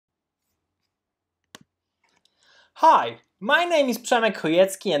Hi, my name is Przemek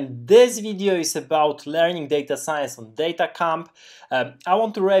Chojecki and this video is about learning data science on DataCamp. I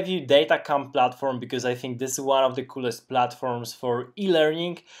want to review DataCamp platform because I think this is one of the coolest platforms for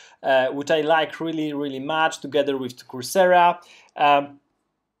e-learning, which I like really much together with Coursera.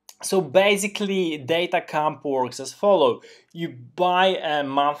 So basically, DataCamp works as follows. You buy a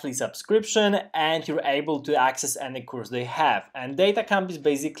monthly subscription and you're able to access any course they have. And DataCamp is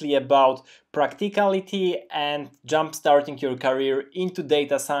basically about practicality and jump-starting your career into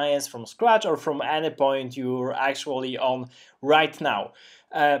data science from scratch or from any point you're actually on right now.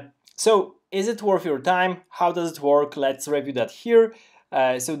 So is it worth your time? How does it work? Let's review that here.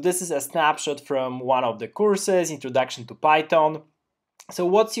 So this is a snapshot from one of the courses, Introduction to Python. So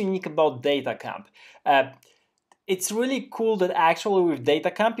what's unique about DataCamp? It's really cool that actually with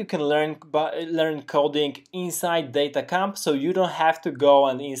DataCamp you can learn coding inside DataCamp, so you don't have to go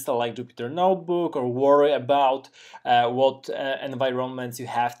and install like Jupyter Notebook or worry about what environments you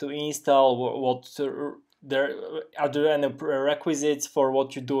have to install, are there any prerequisites for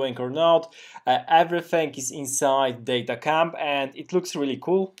what you're doing or not. Everything is inside DataCamp and it looks really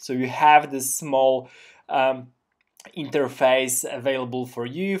cool. So you have this small interface available for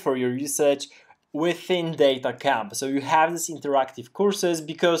you, for your usage within DataCamp. So you have these interactive courses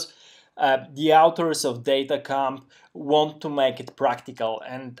because the authors of DataCamp want to make it practical,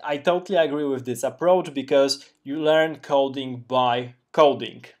 and I totally agree with this approach because you learn coding by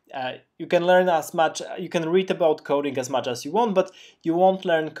coding. You can learn you can read about coding as much as you want, but you won't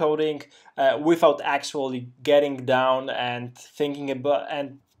learn coding without actually getting down and thinking about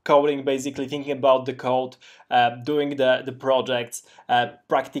coding, basically thinking about the code, doing the projects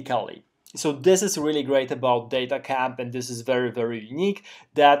practically. So this is really great about DataCamp, and this is very unique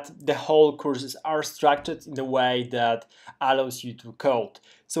that the whole courses are structured in a way that allows you to code.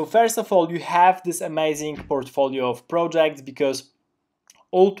 So first of all, you have this amazing portfolio of projects because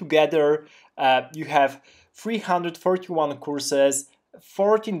altogether you have 341 courses,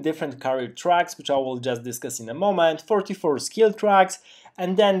 14 different career tracks, which I will just discuss in a moment, 44 skill tracks,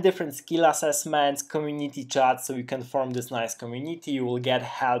 and then different skill assessments, community chats, so you can form this nice community. You will get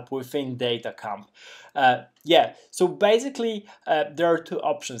help within DataCamp. So basically there are two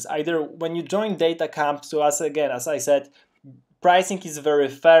options. Either when you join DataCamp, so as I said, pricing is very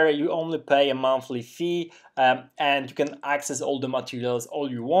fair. You only pay a monthly fee and you can access all the materials all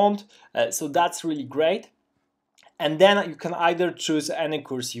you want. So that's really great. And then you can either choose any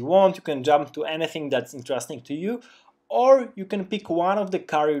course you want, you can jump to anything that's interesting to you, or you can pick one of the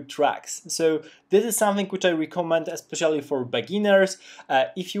career tracks. So this is something which I recommend especially for beginners.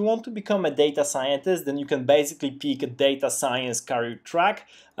 If you want to become a data scientist, then you can basically pick a data science career track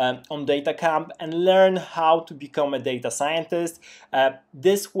on DataCamp and learn how to become a data scientist.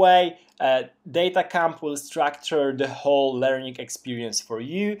 This way, DataCamp will structure the whole learning experience for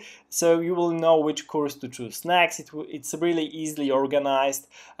you, so you will know which course to choose next. It's really easily organized,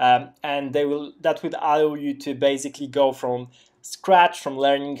 and that will allow you to basically go from scratch, from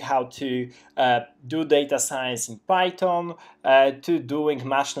learning how to do data science in Python to doing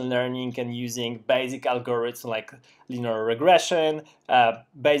machine learning and using basic algorithms like linear regression,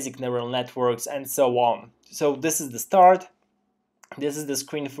 basic neural networks, and so on. So this is the start. This is the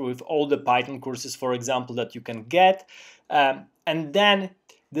screen with all the Python courses, for example, that you can get. And then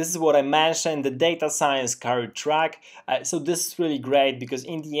this is what I mentioned, the data science career track. So this is really great because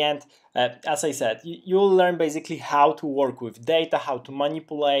in the end, as I said, you'll learn basically how to work with data, how to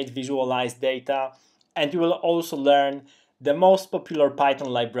manipulate, visualize data, and you will also learn the most popular Python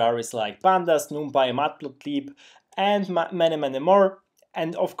libraries like pandas, NumPy, Matplotlib, and many more.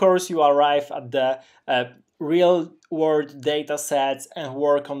 And of course, you arrive at the real-world data sets and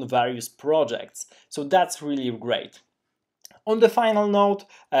work on various projects. So that's really great. On the final note,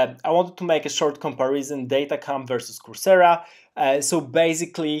 I wanted to make a short comparison, DataCamp versus Coursera. So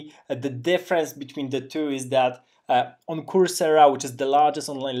basically, the difference between the two is that on Coursera, which is the largest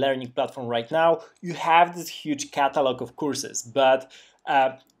online learning platform right now, you have this huge catalog of courses, but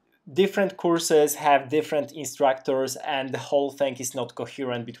different courses have different instructors and the whole thing is not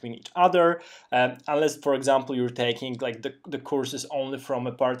coherent between each other, unless, for example, you're taking like the courses only from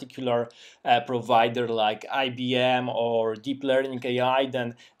a particular provider like IBM or Deep Learning AI,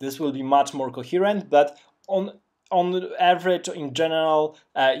 then this will be much more coherent. But on average, in general,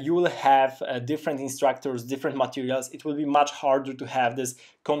 you will have different instructors, different materials. It will be much harder to have this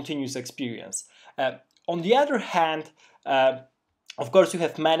continuous experience. On the other hand, of course, you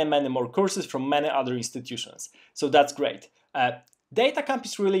have many more courses from many other institutions, so that's great. DataCamp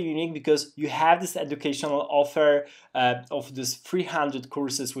is really unique because you have this educational offer of this 300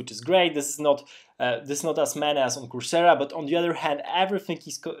 courses, which is great. This is not as many as on Coursera, but on the other hand, everything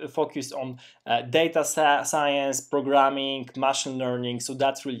is focused on data science, programming, machine learning, so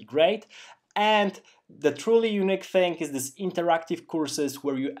that's really great. And the truly unique thing is this interactive courses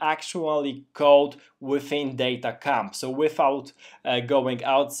where you actually code within DataCamp, so without going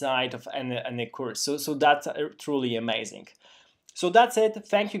outside of any course. So that's truly amazing. So that's it.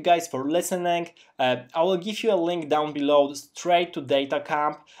 Thank you guys for listening. I will give you a link down below straight to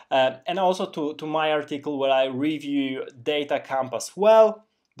DataCamp and also to my article where I review DataCamp as well,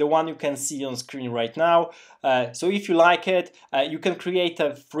 the one you can see on screen right now. So if you like it, you can create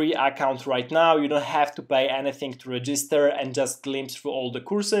a free account right now. You don't have to pay anything to register and just glimpse through all the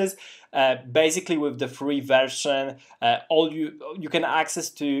courses. Basically, with the free version, you can access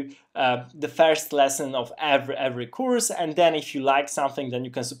to the first lesson of every course, and then if you like something, then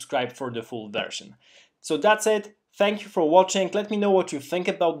you can subscribe for the full version. So that's it. Thank you for watching. Let me know what you think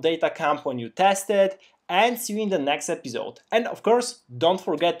about DataCamp when you test it, and see you in the next episode. And of course, don't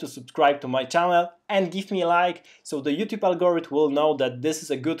forget to subscribe to my channel and give me a like so the YouTube algorithm will know that this is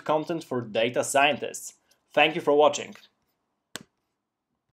a good content for data scientists. Thank you for watching.